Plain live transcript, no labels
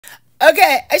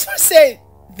Okay, I just want to say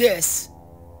this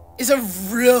is a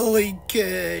really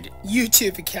good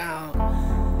YouTube account.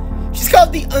 She's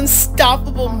called The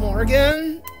Unstoppable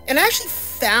Morgan, and I actually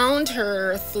found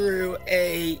her through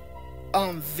a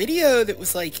video that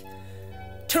was like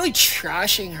totally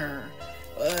trashing her.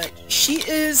 She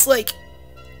is like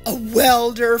a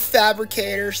welder,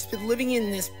 fabricator. She's been living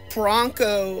in this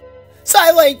Bronco. So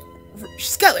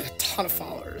she's got like a ton of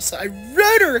followers. So I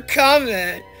wrote her a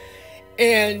comment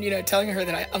and, telling her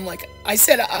that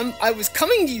I was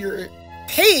coming to your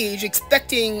page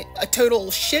expecting a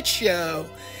total shit show,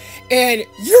 and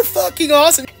you're fucking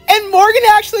awesome. And Morgan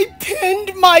actually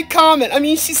pinned my comment. I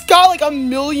mean, she's got like 1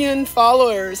 million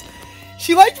followers.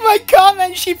 She liked my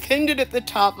comment, she pinned it at the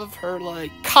top of her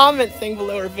like comment thing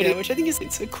below her video, which I think is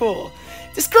so cool.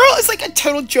 This girl is like a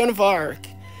total Joan of Arc.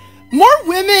 More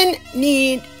women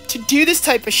need to do this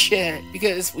type of shit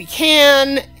because we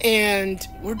can, and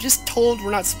we're just told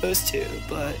we're not supposed to,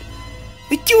 but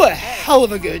we do a hell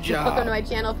of a good job. Welcome to my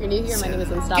channel. If you're new here, my name is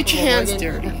Unstoppable Get your hands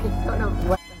Morgan. dirty. I don't know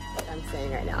what the fuck I'm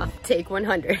saying right now. Take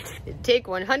 100. Take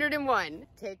 101.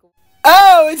 Take.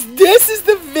 Oh, this is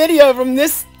the video from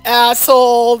this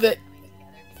asshole that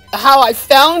how I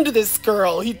found this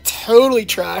girl. He totally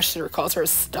trashed her, calls her a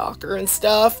stalker and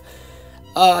stuff.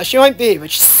 She might be,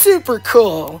 but she's super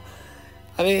cool.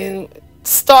 I mean,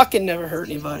 stalking never hurt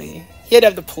anybody. He had to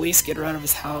have the police get her out of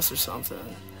his house or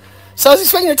something. So I was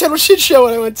expecting a total shit show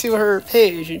when I went to her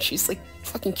page, and she's like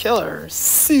fucking killer.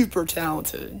 Super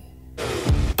talented.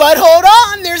 But hold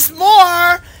on, there's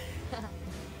more!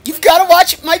 You've got to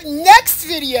watch my next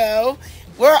video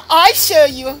where I show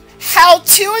you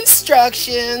how-to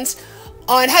instructions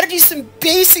on how to do some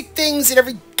basic things that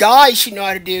every guy should know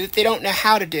how to do that they don't know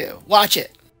how to do. Watch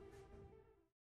it.